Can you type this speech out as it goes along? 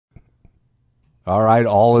All right,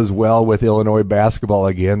 all is well with Illinois basketball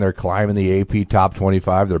again. They're climbing the AP top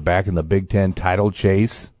 25. They're back in the Big Ten title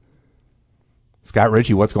chase. Scott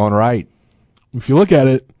Ritchie, what's going right? If you look at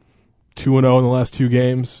it, 2-0 in the last two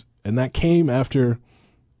games, and that came after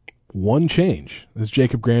one change. That's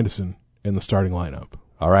Jacob Grandison in the starting lineup.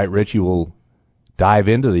 All right, Ritchie will dive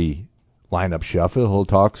into the lineup shuffle. He'll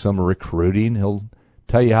talk some recruiting. He'll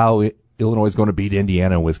tell you how Illinois is going to beat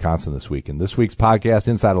Indiana and Wisconsin this week. In this week's podcast,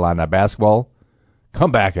 Inside Illini Basketball,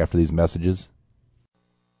 come back after these messages.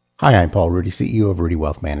 Hi, I'm Paul Rudy, CEO of Rudy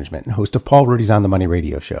Wealth Management and host of Paul Rudy's On the Money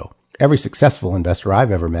radio show. Every successful investor I've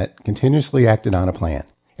ever met continuously acted on a plan.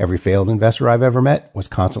 Every failed investor I've ever met was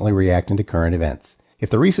constantly reacting to current events. If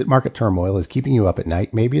the recent market turmoil is keeping you up at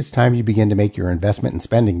night, maybe it's time you begin to make your investment and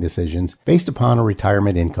spending decisions based upon a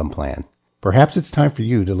retirement income plan. Perhaps it's time for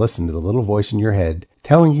you to listen to the little voice in your head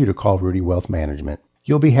telling you to call Rudy Wealth Management.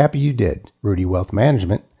 You'll be happy you did. Rudy Wealth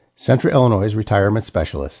Management, Central Illinois Retirement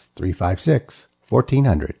Specialist,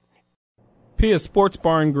 356-1400. Pia Sports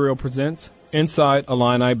Bar and Grill presents Inside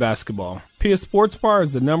Illini Basketball. Pia Sports Bar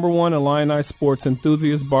is the #1 Illini sports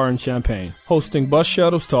enthusiast bar in Champaign, hosting bus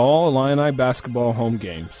shuttles to all Illini basketball home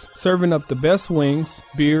games, serving up the best wings,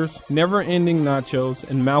 beers, never-ending nachos,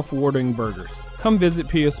 and mouth-watering burgers. Come visit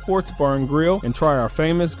Pia Sports Bar and Grill and try our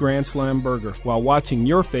famous Grand Slam burger while watching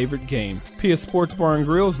your favorite game. Pia Sports Bar and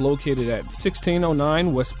Grill is located at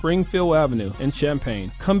 1609 West Springfield Avenue in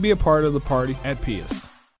Champaign. Come be a part of the party at Pia's.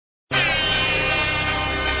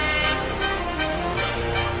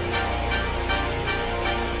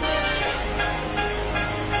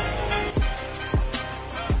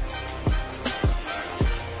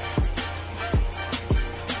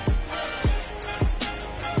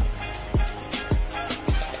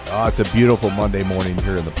 Oh, it's a beautiful Monday morning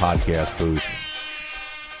here in the podcast booth,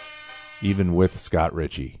 even with Scott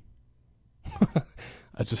Ritchie.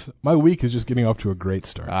 My week is just getting off to a great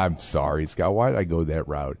start. I'm sorry, Scott. Why did I go that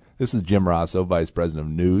route? This is Jim Rosso, Vice President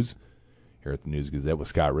of News here at the News Gazette with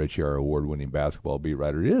Scott Ritchie, our award-winning basketball beat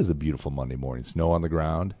writer. It is a beautiful Monday morning. Snow on the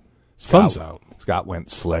ground. Sun's out. Scott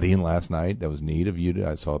went sledding last night. That was neat of you.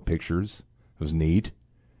 I saw pictures. It was neat.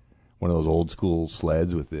 One of those old school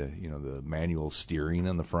sleds with the manual steering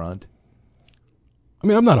on the front. I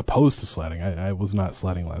mean, I'm not opposed to sledding. I was not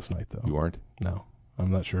sledding last night, though. You weren't? No. I'm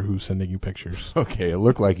not sure who's sending you pictures. Okay, it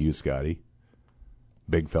looked like you, Scotty.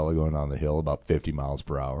 Big fella going on the hill, about 50 miles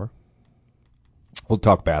per hour. We'll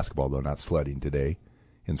talk basketball, though, not sledding today,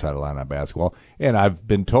 Inside Illini Basketball. And I've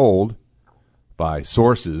been told by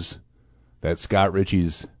sources that Scott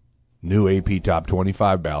Ritchie's new AP Top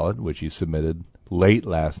 25 ballot, which he submitted late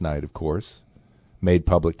last night, of course, made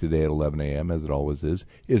public today at 11 a.m., as it always is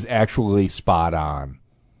actually spot on.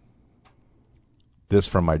 This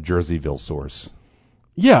from my Jerseyville source.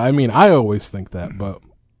 Yeah, I mean, I always think that, but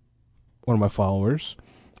one of my followers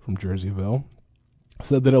from Jerseyville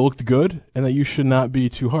said that it looked good and that you should not be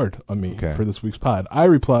too hard on me for this week's pod. I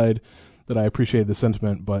replied that I appreciated the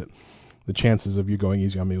sentiment, but the chances of you going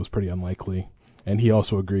easy on me was pretty unlikely, and he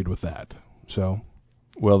also agreed with that. So...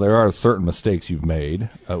 Well, there are certain mistakes you've made.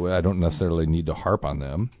 I don't necessarily need to harp on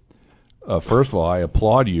them. First of all, I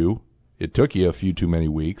applaud you. It took you a few too many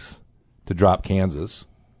weeks to drop Kansas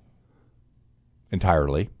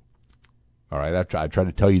entirely. All right, I tried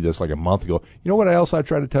to tell you this like a month ago. You know what else I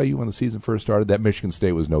tried to tell you when the season first started? That Michigan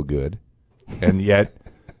State was no good. And yet,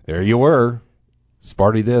 there you were.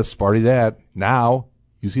 Sparty this, Sparty that. Now,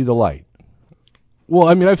 you see the light. Well,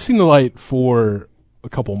 I mean, I've seen the light for a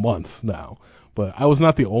couple months now. But I was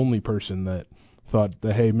not the only person that thought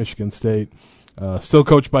that, hey, Michigan State, still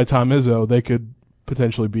coached by Tom Izzo, they could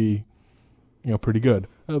potentially be, pretty good.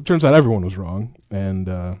 It turns out everyone was wrong.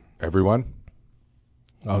 And everyone?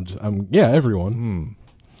 Everyone.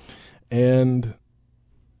 And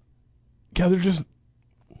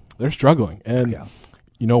they're struggling. And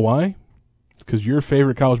you know why? Because your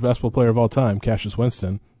favorite college basketball player of all time, Cassius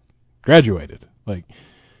Winston, graduated.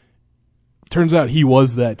 Turns out he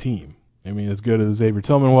was that team. I mean, as good as Xavier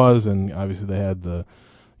Tillman was, and obviously they had the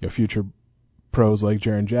future pros like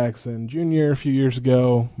Jaren Jackson Jr. a few years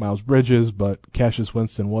ago, Miles Bridges, but Cassius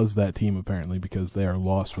Winston was that team apparently because they are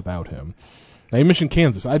lost without him. Now, you mentioned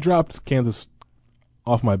Kansas. I dropped Kansas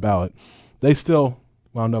off my ballot. They still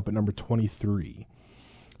wound up at number 23.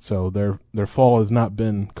 So their fall has not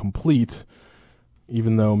been complete,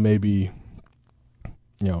 even though maybe,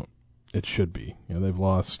 it should be. They've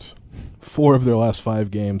lost 4 of their last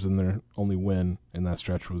 5 games, and their only win in that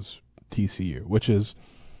stretch was TCU, which is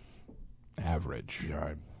average. All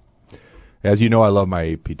right. As you know, I love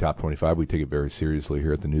my AP Top 25. We take it very seriously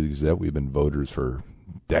here at the News Gazette. We've been voters for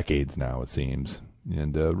decades now, it seems.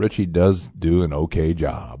 And Richie does do an okay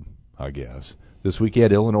job, I guess. This week you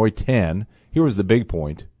had Illinois 10. Here was the big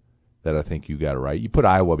point that I think you got it right. You put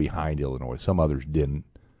Iowa behind Illinois. Some others didn't.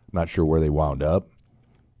 Not sure where they wound up.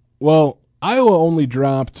 Well, Iowa only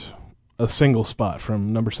dropped a single spot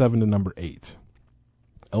from number 7 to number 8.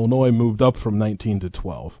 Illinois moved up from 19 to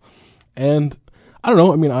 12. And I don't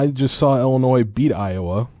know. I mean, I just saw Illinois beat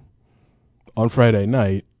Iowa on Friday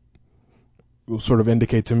night. It will sort of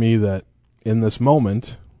indicate to me that in this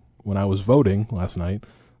moment, when I was voting last night,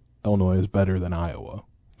 Illinois is better than Iowa.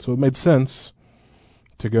 So it made sense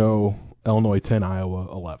to go Illinois 10, Iowa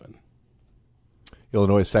 11.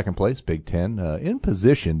 Illinois second place, Big Ten, in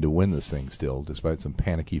position to win this thing still, despite some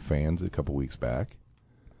panicky fans a couple weeks back.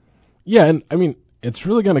 Yeah, and I mean, it's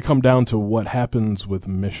really going to come down to what happens with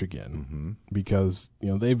Michigan, because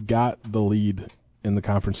they've got the lead in the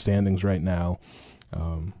conference standings right now.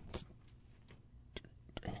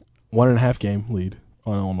 1.5 game lead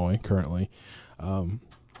on Illinois currently. And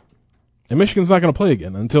Michigan's not going to play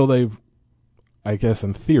again until they've, I guess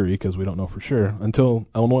in theory, because we don't know for sure, until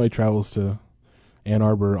Illinois travels to Ann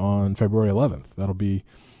Arbor on February 11th. That'll be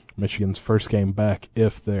Michigan's first game back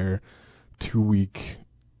if their 2-week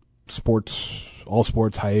all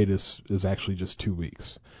sports hiatus is actually just 2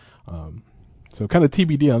 weeks. So kind of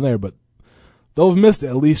TBD on there, but they'll have missed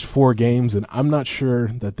at least 4 games, and I'm not sure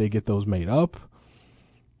that they get those made up.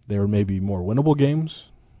 There may be more winnable games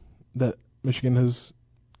that Michigan is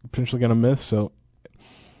potentially going to miss. So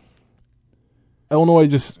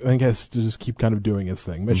Illinois I think, has to just keep kind of doing its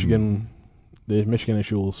thing. The Michigan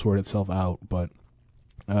issue will sort itself out, but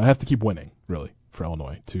have to keep winning, really, for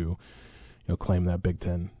Illinois to claim that Big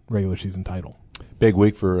Ten regular season title. Big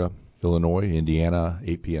week for Illinois, Indiana,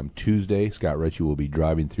 8 p.m. Tuesday. Scott Ritchie will be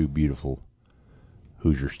driving through beautiful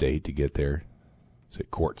Hoosier State to get there. Is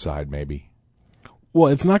it courtside, maybe?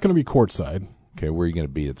 Well, it's not going to be courtside. Okay, where are you going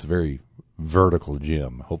to be? It's a very vertical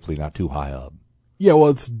gym, hopefully not too high up. Yeah,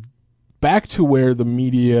 well, it's back to where the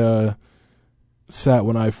media sat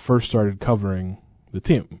when I first started covering the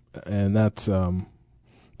team, and that's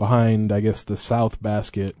behind, I guess, the south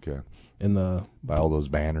basket. Okay. By all those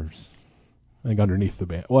banners. I think underneath the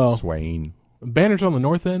banner. Well, swaying. Banners on the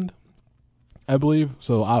north end, I believe,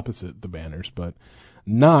 so opposite the banners, but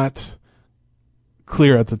not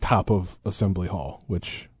clear at the top of Assembly Hall,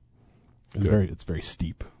 which is it's very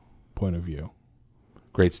steep point of view.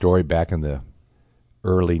 Great story. Back in the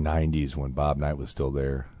early 90s when Bob Knight was still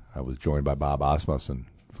there, I was joined by Bob Osmussen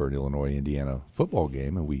for an Illinois-Indiana football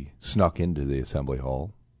game, and we snuck into the Assembly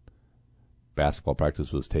Hall. Basketball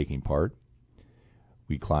practice was taking part.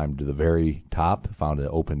 We climbed to the very top, found an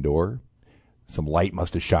open door. Some light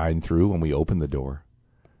must have shined through when we opened the door,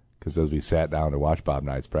 because as we sat down to watch Bob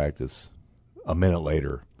Knight's practice, a minute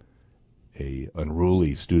later, a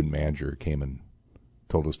unruly student manager came and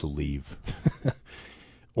told us to leave,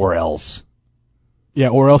 or else. Yeah,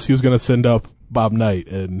 or else he was going to send up Bob Knight,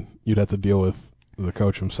 and you'd have to deal with the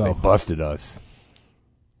coach himself. They busted us.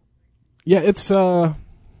 Yeah, it's a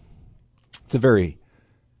very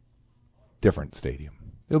different stadium.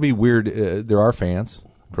 It'll be weird. There are fans,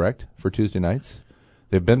 correct, for Tuesday nights?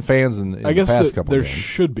 They've been fans in the past couple there games.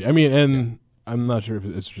 Should be. I mean, and I'm not sure if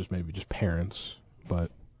it's just maybe just parents,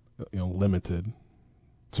 but limited.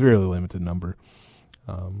 It's a really limited number.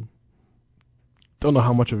 Don't know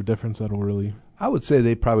how much of a difference that'll really. I would say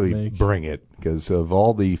they probably bring it, because of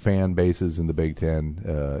all the fan bases in the Big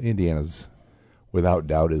Ten, Indiana's without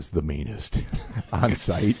doubt is the meanest on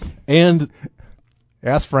site. And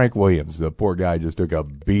ask Frank Williams. The poor guy just took a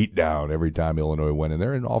beat down every time Illinois went in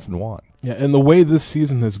there and often won. Yeah, and the way this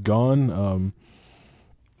season has gone,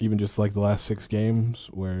 even just like the last 6 games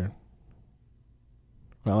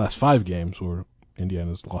last 5 games where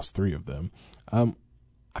Indiana's lost 3 of them,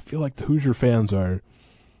 I feel like the Hoosier fans are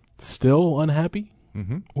still unhappy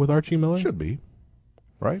with Archie Miller. Should be,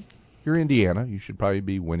 right? You're Indiana. You should probably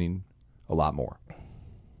be winning a lot more.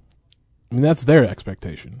 I mean, that's their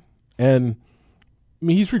expectation. And, I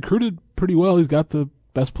mean, he's recruited pretty well. He's got the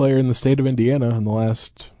best player in the state of Indiana in the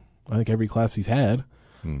last, I think, every class he's had.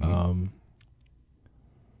 Mm-hmm.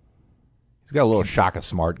 He's got a little Shaka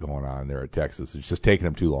Smart going on there at Texas. It's just taking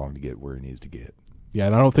him too long to get where he needs to get. Yeah,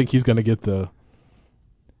 and I don't think he's going to get the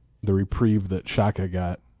reprieve that Shaka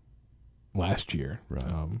got last year.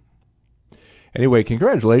 Right. Anyway,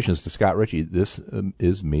 congratulations to Scott Ritchie. This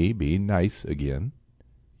is me being nice again.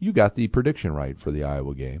 You got the prediction right for the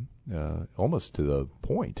Iowa game, almost to the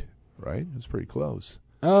point, right? It was pretty close.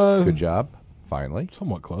 Good job, finally.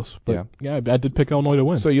 Somewhat close, but yeah, I did pick Illinois to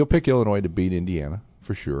win. So you'll pick Illinois to beat Indiana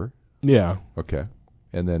for sure. Yeah. Okay,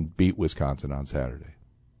 and then beat Wisconsin on Saturday.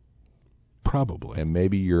 Probably. And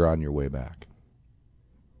maybe you're on your way back.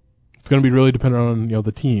 It's going to be really dependent on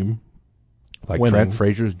the team. Like winning. Trent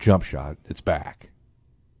Frazier's jump shot, it's back.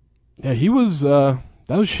 Yeah, he was. That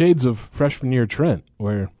was shades of freshman year Trent,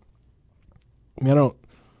 where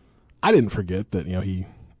I didn't forget that he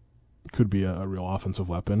could be a real offensive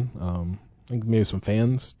weapon. I think maybe some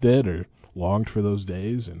fans did or longed for those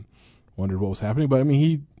days and wondered what was happening. But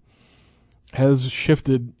he has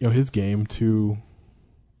shifted his game to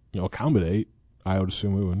accommodate Ayo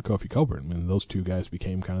Dosunmu and Kofi Cockburn. Those two guys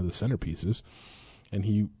became kind of the centerpieces, and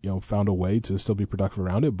he found a way to still be productive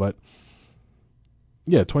around it. But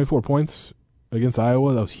yeah, 24 points against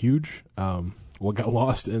Iowa, that was huge. What got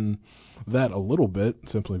lost in that a little bit,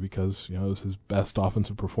 simply because it was his best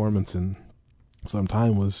offensive performance in some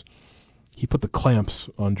time, was he put the clamps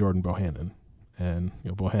on Jordan Bohannon, and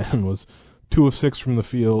Bohannon was 2 of 6 from the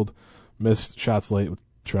field, missed shots late with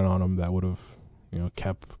Trent on him that would have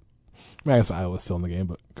kept. I guess Iowa's still in the game,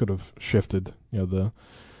 but could have shifted the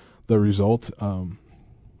result. Well,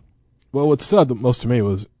 what stood out the most to me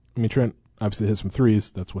was Trent obviously hit some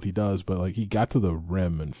threes. That's what he does, but he got to the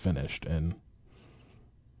rim and finished, and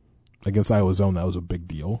against Iowa's zone, that was a big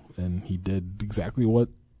deal, and he did exactly what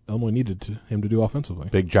Illinois needed him to do offensively.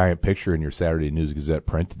 Big giant picture in your Saturday News Gazette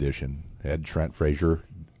print edition had Trent Frazier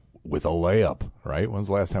with a layup, right? When's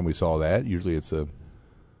the last time we saw that? Usually it's a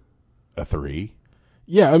three.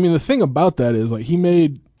 Yeah, the thing about that is he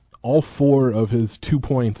made all 4 of his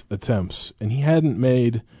 2-point attempts, and he hadn't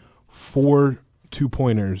made 4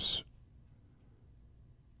 2-pointers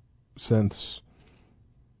since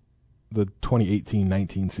the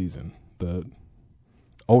 2018-19 season, the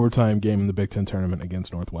overtime game in the Big Ten tournament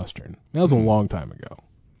against Northwestern. That was a long time ago.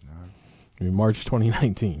 March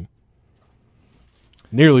 2019.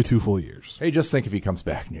 Nearly 2 full years. Hey, just think if he comes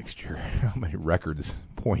back next year, how many records,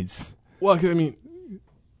 points? Well,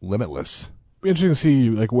 Limitless. Interesting to see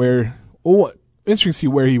interesting to see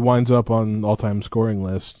where he winds up on all-time scoring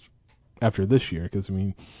list after this year, because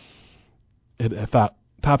it thought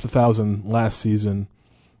topped 1,000 last season.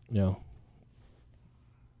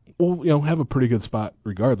 We'll have a pretty good spot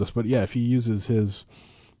regardless. But yeah, if he uses his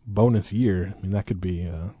bonus year, that could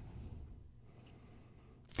be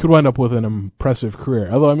could wind up with an impressive career.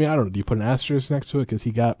 Although I don't know, do you put an asterisk next to it because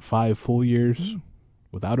he got 5 full years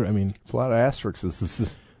without it? It's a lot of asterisks. This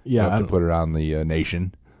is yeah, you have to put it on the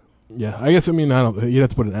nation. Yeah, I guess I don't. You'd have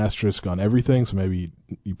to put an asterisk on everything, so maybe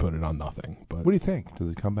you put it on nothing. But what do you think? Does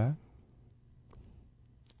he come back?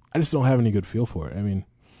 I just don't have any good feel for it.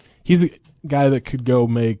 He's a guy that could go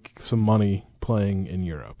make some money playing in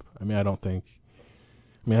Europe. I don't think.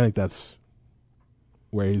 I think that's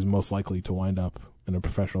where he's most likely to wind up in a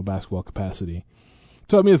professional basketball capacity.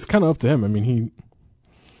 So it's kind of up to him. He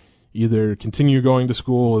either continue going to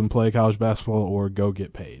school and play college basketball, or go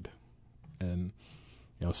get paid, and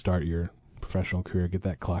start your professional career, get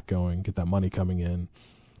that clock going, get that money coming in.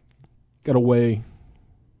 Got to weigh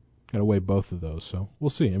both of those. So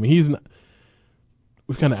we'll see. He's not.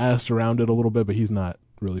 We've kind of asked around it a little bit, but he's not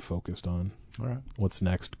really focused on what's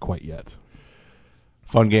next quite yet.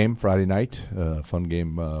 Fun game Friday night. Fun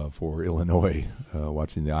game for Illinois.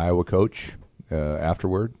 Watching the Iowa coach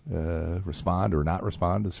afterward respond or not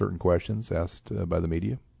respond to certain questions asked by the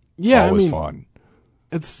media. Yeah, always fun.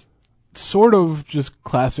 It's sort of just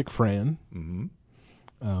classic Fran.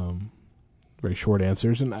 Mm-hmm. Very short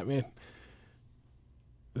answers, and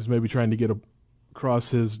is maybe trying to get across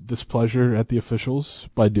his displeasure at the officials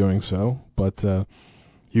by doing so. But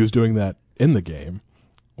he was doing that in the game,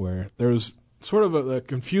 where there was sort of a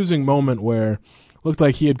confusing moment where it looked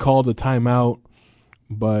like he had called a timeout,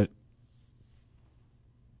 but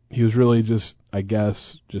he was really just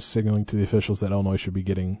signaling to the officials that Illinois should be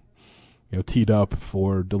getting teed up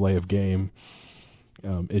for delay of game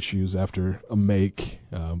issues after a make,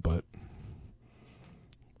 but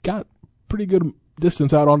got pretty good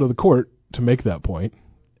distance out onto the court to make that point,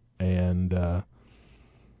 and it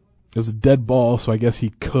was a dead ball, so I guess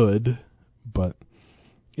he could, but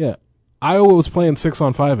yeah, Iowa was playing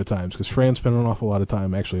 6-on-5 at times because Fran spent an awful lot of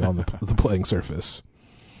time actually on the playing surface.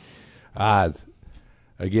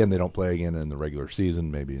 Again, they don't play again in the regular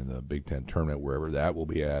season, maybe in the Big Ten tournament, wherever that will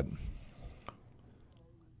be at,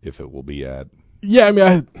 if it will be at.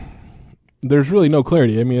 Yeah, there's really no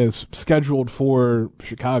clarity. It's scheduled for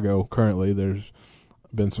Chicago currently. There's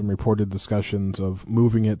been some reported discussions of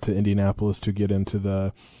moving it to Indianapolis to get into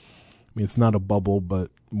the, it's not a bubble,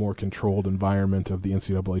 but more controlled environment of the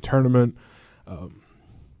NCAA tournament.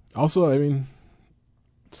 Also,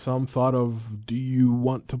 some thought of, do you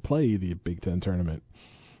want to play the Big Ten tournament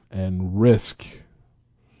and risk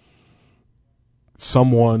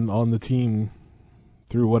someone on the team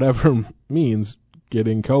through whatever means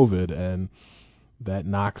getting COVID, and that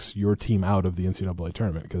knocks your team out of the NCAA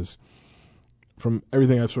tournament? Because from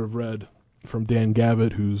everything I've sort of read from Dan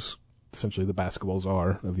Gavitt, who's essentially the basketball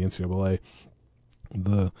czar of the NCAA,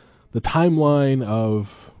 the timeline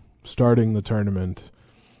of starting the tournament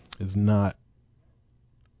is not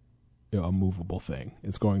a movable thing.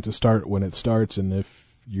 It's going to start when it starts, and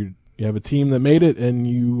if you have a team that made it and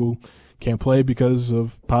you can't play because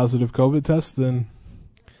of positive COVID tests, then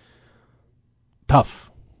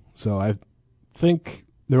tough. So I think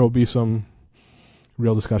there will be some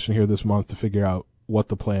real discussion here this month to figure out what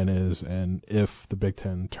the plan is and if the Big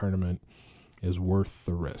Ten tournament is worth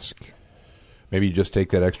the risk. Maybe you just take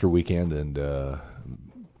that extra weekend and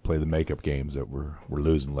play the makeup games that we're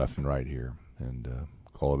losing left and right here and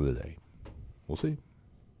call it a day. We'll see.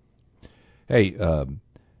 Hey,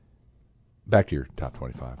 back to your top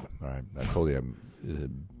 25. All right, I told you,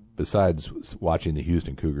 besides watching the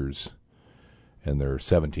Houston Cougars and their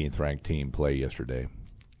 17th ranked team play yesterday,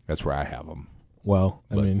 that's where I have them. Well,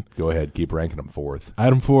 I mean, go ahead, keep ranking them fourth.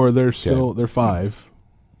 Item 4, they're 5.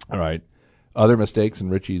 All right. Other mistakes in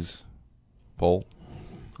Richie's poll?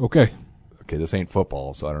 Okay, this ain't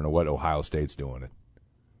football, so I don't know what Ohio State's doing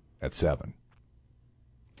at 7.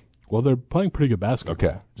 Well, they're playing pretty good basketball.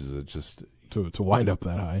 Okay, just to wind up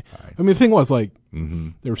that high. Right. I mean, the thing was, like,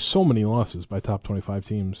 there were so many losses by top 25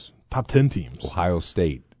 teams, top 10 teams. Ohio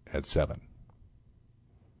State at 7.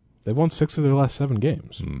 They've won 6 of their last 7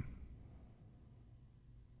 games.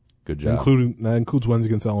 Good job. That includes wins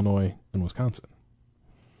against Illinois and Wisconsin.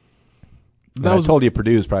 I told you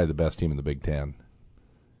Purdue is probably the best team in the Big Ten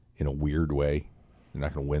in a weird way. They're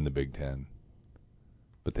not going to win the Big Ten,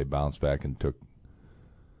 but they bounced back and took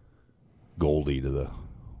Goldie to the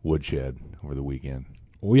woodshed over the weekend.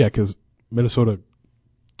 Well, yeah, because Minnesota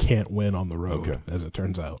can't win on the road, as it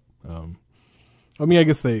turns out. I mean, I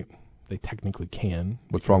guess they technically can.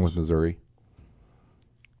 What's wrong with Missouri?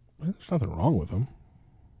 There's nothing wrong with them.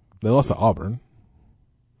 They lost to Auburn.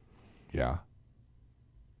 Yeah.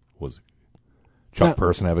 Was Chuck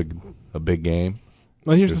Person have a big game?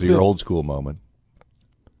 Well, here's the thing. Your old school moment.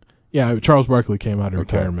 Yeah, Charles Barkley came out of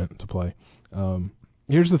retirement to play.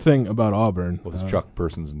 Here's the thing about Auburn. What's Chuck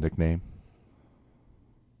Person's nickname?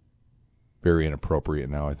 Very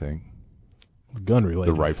inappropriate now, I think. It's gun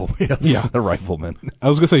related. The rifleman. Yes. Yeah, the rifleman. I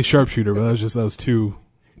was gonna say sharpshooter, but that was too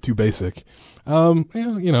basic.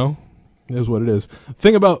 You know, it is what it is.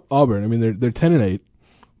 Thing about Auburn, I mean, they're 10-8,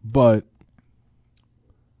 but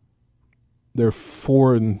they're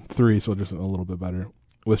 4-3, so just a little bit better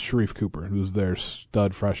with Sharif Cooper, who's their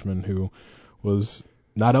stud freshman who was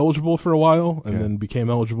not eligible for a while and then became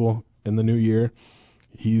eligible in the new year.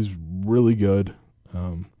 He's really good,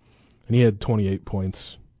 and he had 28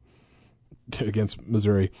 points against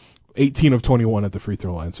Missouri, 18 of 21 at the free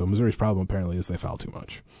throw line. So Missouri's problem apparently is they foul too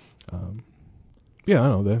much. Yeah, I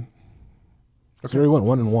know. Missouri went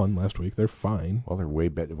 1-1 last week. They're fine. Well, they're way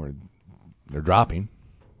better. They're dropping.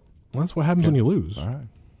 Well, that's what happens when you lose. All right.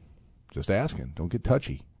 Just asking. Don't get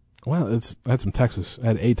touchy. Well, I had a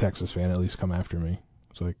Texas fan at least come after me.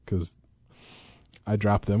 It's like, because I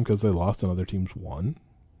dropped them because they lost and other teams won.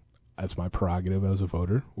 That's my prerogative as a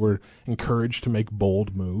voter. We're encouraged to make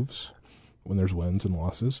bold moves when there's wins and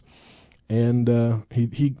losses. And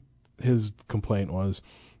his complaint was,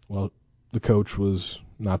 well, the coach was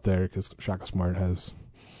not there because Shaka Smart has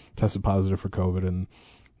tested positive for COVID and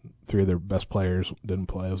 3 of their best players didn't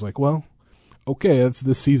play. I was like, well, okay, that's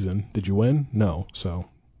this season. Did you win? No. So,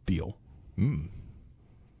 deal. All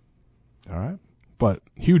right. But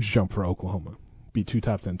huge jump for Oklahoma. Beat 2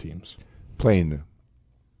 top 10 teams. Playing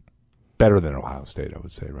better than Ohio State, I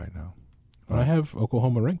would say, right now. I have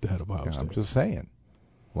Oklahoma ranked ahead of Ohio State. I'm just saying.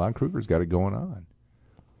 Lon Kruger's got it going on.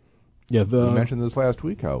 Yeah, we mentioned this last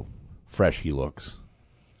week, how fresh he looks.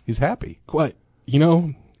 He's happy. Quite. You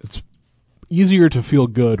know, it's easier to feel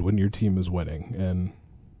good when your team is winning. And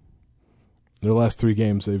their last 3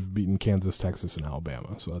 games, they've beaten Kansas, Texas, and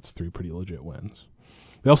Alabama. So that's 3 pretty legit wins.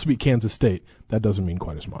 They also beat Kansas State. That doesn't mean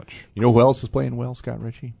quite as much. You know who else is playing well, Scott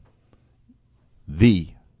Ritchie? The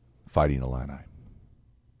Fighting Illini.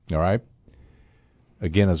 All right?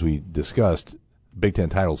 Again, as we discussed, Big Ten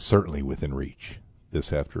title certainly within reach.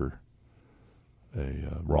 This after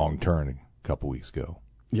a wrong turn a couple weeks ago.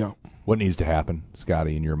 Yeah. What needs to happen,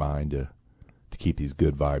 Scotty, in your mind, to keep these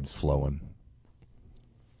good vibes flowing?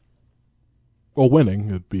 Well,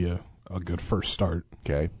 winning would be a good first start.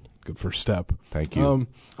 Okay. Good first step. Thank you. I don't know,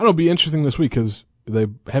 it'll be interesting this week because they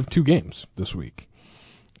have 2 games this week.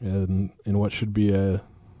 And in what should be a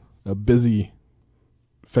busy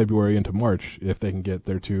February into March if they can get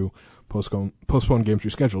their 2 postponed games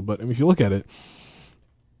rescheduled. But I mean, if you look at it,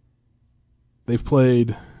 they've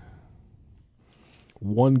played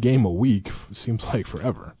 1 game a week, seems like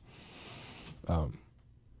forever.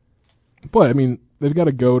 But, I mean, they've got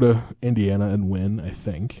to go to Indiana and win, I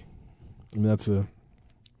think. I mean, it's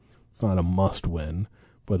not a must win,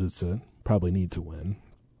 but it's a probably need to win.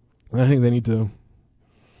 And I think they need to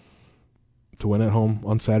win at home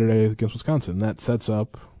on Saturday against Wisconsin. That sets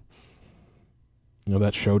up,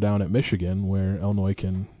 that showdown at Michigan where Illinois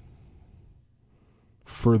can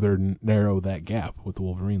further narrow that gap with the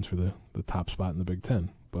Wolverines for the top spot in the Big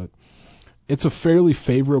Ten. But it's a fairly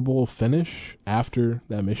favorable finish after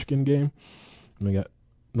that Michigan game. And we got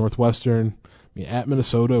Northwestern at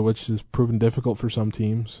Minnesota, which has proven difficult for some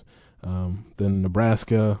teams. Then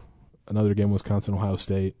Nebraska, another game, Wisconsin, Ohio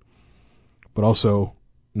State. But also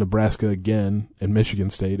Nebraska again and Michigan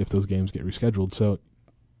State if those games get rescheduled. So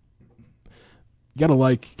you got to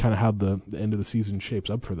like kind of how the end of the season shapes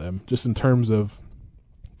up for them, just in terms of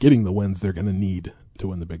getting the wins they're going to need to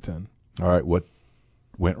win the Big Ten. All right, what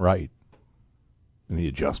went right? Any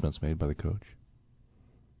adjustments made by the coach?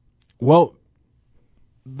 Well,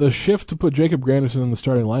 the shift to put Jacob Grandison in the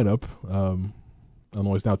starting lineup,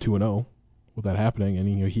 Illinois is now 2-0 with that happening,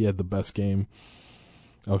 and he had the best game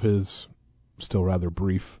of his still rather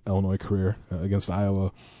brief Illinois career against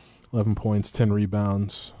Iowa. 11 points, 10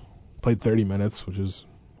 rebounds, played 30 minutes, which is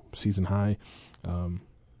season high. Had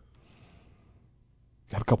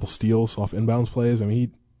a couple steals off inbounds plays. I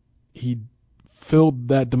mean, he filled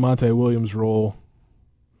that DeMonte Williams role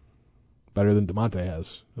better than DeMonte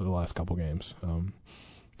has in the last couple games.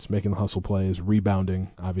 Just making the hustle plays,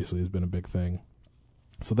 rebounding obviously has been a big thing.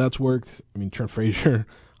 So that's worked. I mean, Trent Frazier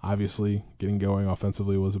obviously getting going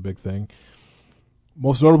offensively was a big thing.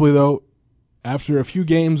 Most notably, though, after a few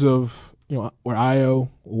games of where Io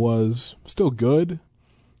was still good,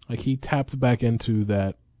 like he tapped back into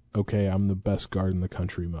that, okay, I'm the best guard in the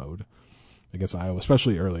country mode against Iowa,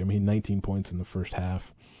 especially early. I mean, 19 points in the first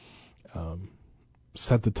half.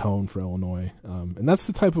 Set the tone for Illinois. And that's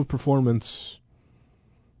the type of performance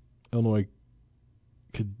Illinois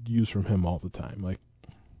could use from him all the time. Like,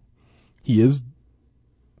 he is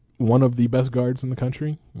one of the best guards in the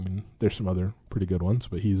country. I mean, there's some other pretty good ones,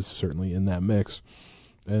 but he's certainly in that mix.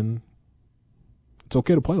 And it's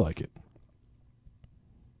okay to play like it.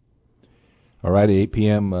 All right, 8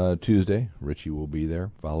 p.m. Tuesday. Richie will be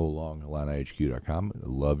there. Follow along, IlliniHQ.com.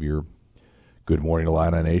 Love your Good Morning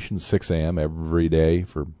Illini Nation, 6 a.m. every day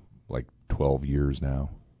for like 12 years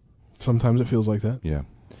now. Sometimes it feels like that. Yeah.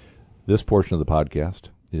 This portion of the podcast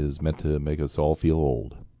is meant to make us all feel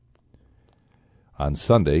old. On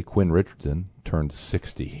Sunday, Quinn Richardson turned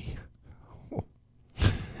 60. All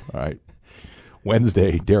right.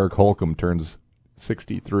 Wednesday, Derek Holcomb turns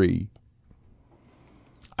 63.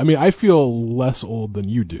 I mean, I feel less old than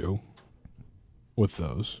you do with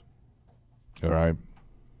those. All right.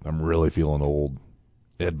 I'm really feeling old.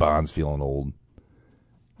 Ed Bond's feeling old.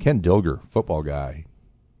 Ken Dilger, football guy,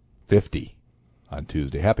 50 on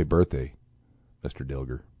Tuesday. Happy birthday, Mr.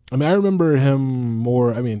 Dilger. I mean, I remember him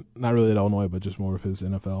more, I mean, not really at Illinois, but just more of his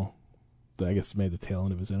NFL. I guess made the tail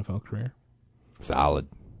end of his NFL career. Solid.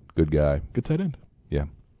 Good guy. Good tight end. Yeah.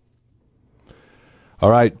 All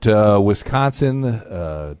right, Wisconsin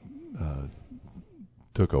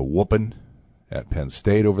took a whooping at Penn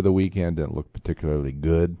State over the weekend. Didn't look particularly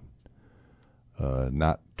good.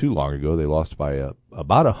 Not too long ago, they lost by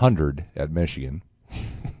about 100 at Michigan.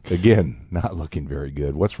 Again, not looking very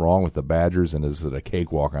good. What's wrong with the Badgers, and is it a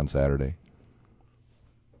cakewalk on Saturday?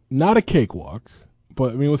 Not a cakewalk,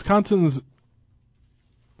 but, I mean, Wisconsin's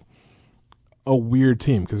a weird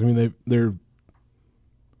team because, I mean, they're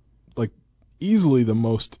like easily the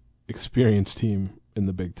most experienced team in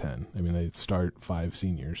the Big Ten. I mean, they start 5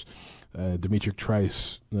 seniors. Demetric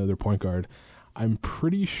Trice, their point guard, I'm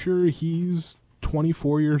pretty sure he's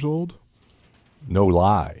 24 years old. No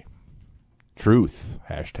lie. Truth.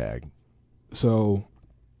 Hashtag. So,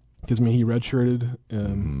 because, I mean, he redshirted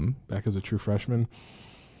back as a true freshman.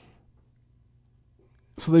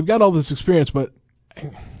 So they've got all this experience, but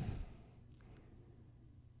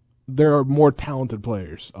there are more talented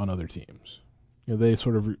players on other teams. They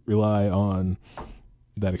sort of rely on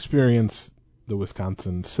that experience, the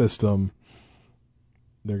Wisconsin system.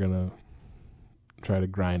 They're going to try to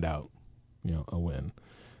grind out, a win.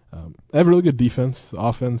 They have really good defense. The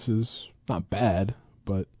offense is not bad,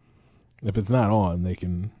 but if it's not on, they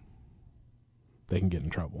can get in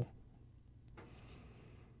trouble.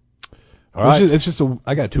 All right, it's just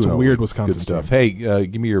I got two. It's a weird Wisconsin good stuff. team. Hey,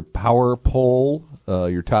 give me your power poll,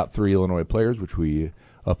 your top 3 Illinois players, which we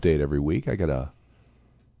update every week. I got a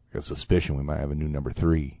suspicion we might have a new number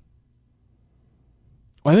 3.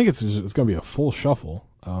 Well, I think it's going to be a full shuffle.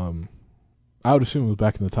 I would assume it was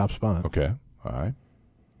back in the top spot. Okay, all right.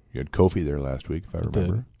 You had Kofi there last week, if I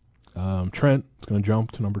remember. Trent is going to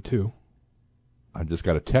jump to number 2. I just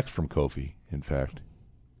got a text from Kofi, in fact.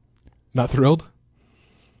 Not thrilled?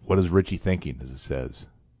 What is Richie thinking, as it says?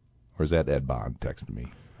 Or is that Ed Bond texting me?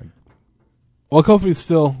 Well, Kofi's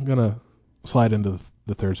still going to slide into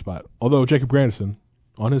the 3rd spot. Although Jacob Grandison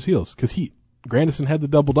on his heels. Because Grandison had the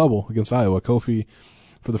double-double against Iowa. Kofi,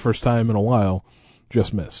 for the first time in a while,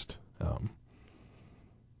 just missed.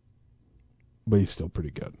 But he's still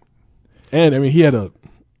pretty good. And, I mean, he had a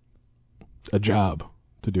job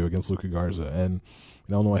to do against Luka Garza. And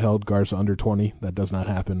Illinois held Garza under 20. That does not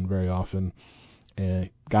happen very often. And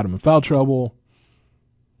got him in foul trouble.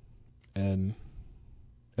 And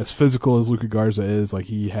as physical as Luka Garza is, like,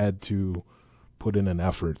 he had to put in an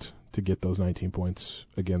effort to get those 19 points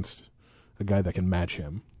against a guy that can match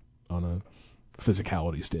him on a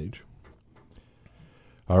physicality stage.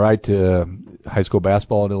 All right, high school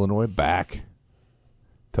basketball in Illinois back.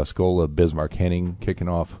 Tuscola, Bismarck, Henning kicking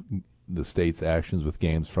off the state's actions with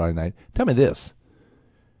games Friday night. Tell me this.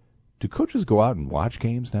 Do coaches go out and watch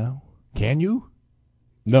games now? Can you?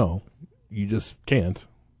 No. You just can't.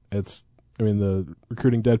 The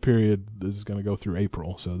recruiting dead period is going to go through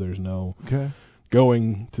April, so there's no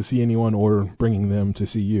going to see anyone or bringing them to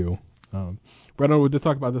see you. Brett, we did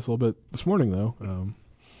talk about this a little bit this morning, though.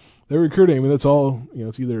 They're recruiting. I mean, that's all,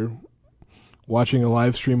 it's either watching a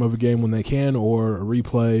live stream of a game when they can or a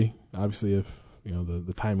replay. Obviously, if,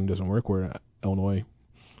 the timing doesn't work, where Illinois,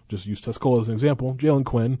 just use Tuscola as an example. Jalen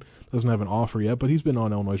Quinn doesn't have an offer yet, but he's been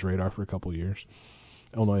on Illinois' radar for a couple of years.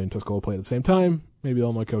 Illinois and Tuscola play at the same time. Maybe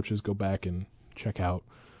Illinois coaches go back and check out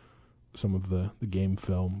some of the game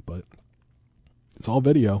film, but it's all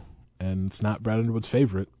video, and it's not Brad Underwood's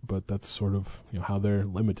favorite, but that's sort of how they're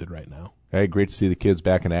limited right now. Hey, great to see the kids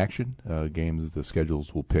back in action. Games, the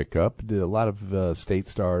schedules will pick up. Did a lot of state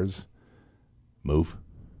stars move?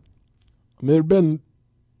 I mean, there have been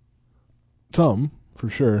some, for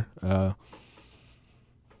sure. I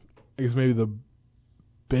guess maybe the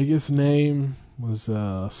biggest name was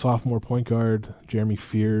sophomore point guard Jeremy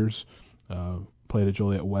Fears. Played at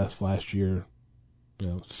Joliet West last year.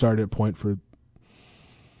 Started at point for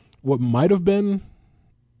what might have been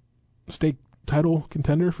state title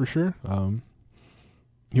contender for sure.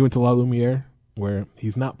 He went to La Lumiere, where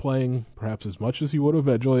he's not playing perhaps as much as he would have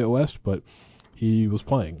at Joliet West, but he was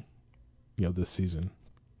playing, this season.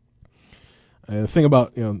 And the thing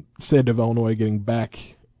about, the state of Illinois getting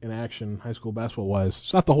back in action high school basketball-wise,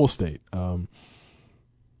 it's not the whole state.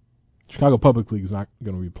 Chicago Public League is not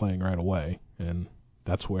going to be playing right away, and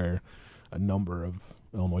that's where a number of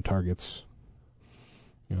Illinois targets,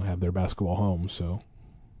 have their basketball home. So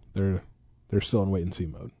they're still in wait-and-see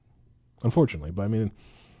mode, unfortunately. But, I mean,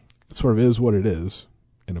 it sort of is what it is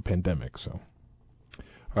in a pandemic. So,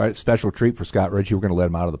 all right, special treat for Scott Ritchie. We're going to let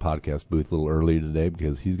him out of the podcast booth a little early today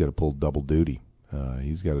because he's got to pull double duty.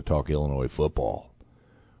 He's got to talk Illinois football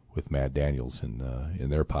with Matt Daniels in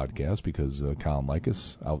their podcast because Colin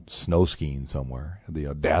Likas out snow skiing somewhere had the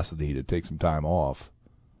audacity to take some time off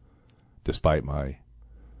despite my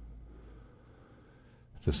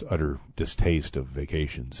just utter distaste of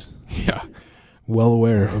vacations. Yeah, well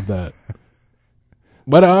aware of that.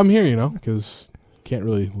 But I'm here, because can't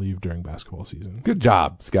really leave during basketball season. Good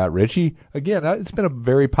job, Scott Ritchie. Again, it's been a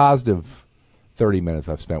very positive 30 minutes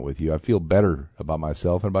I've spent with you. I feel better about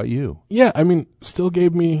myself and about you. Yeah, I mean, still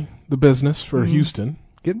gave me the business for Houston.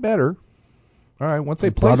 Getting better. All right, once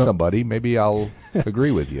they play somebody, maybe I'll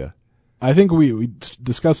agree with you. I think we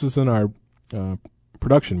discussed this in our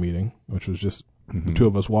production meeting, which was just the two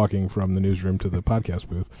of us walking from the newsroom to the podcast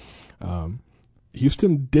booth.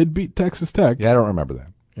 Houston did beat Texas Tech. Yeah, I don't remember that.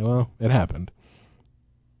 Well, it happened.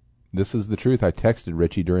 This is the truth. I texted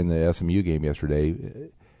Richie during the SMU game yesterday.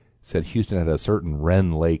 Said Houston had a certain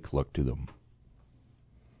Wren Lake look to them.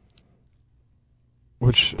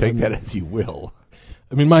 Which Take that as you will.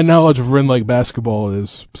 I mean, my knowledge of Wren Lake basketball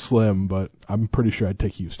is slim, but I'm pretty sure I'd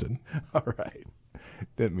take Houston. All right.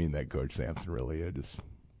 Didn't mean that, Coach Sampson, really.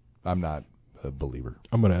 I'm not a believer.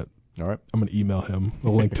 All right. I'm gonna email him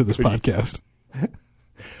the link to this podcast.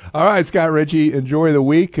 All right, Scott Ritchie, enjoy the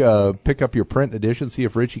week. Pick up your print edition. See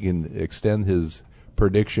if Ritchie can extend his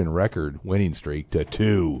prediction record winning streak to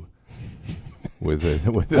 2.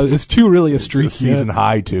 Is 2 really a streak? Season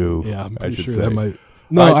high 2. Yeah, I'm I should sure say. that might.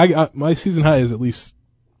 No, I my season high is at least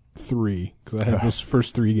 3 because I had those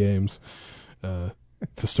first 3 games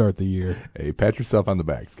to start the year. Hey, pat yourself on the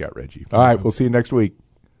back, Scott Ritchie. All right, we'll see you next week.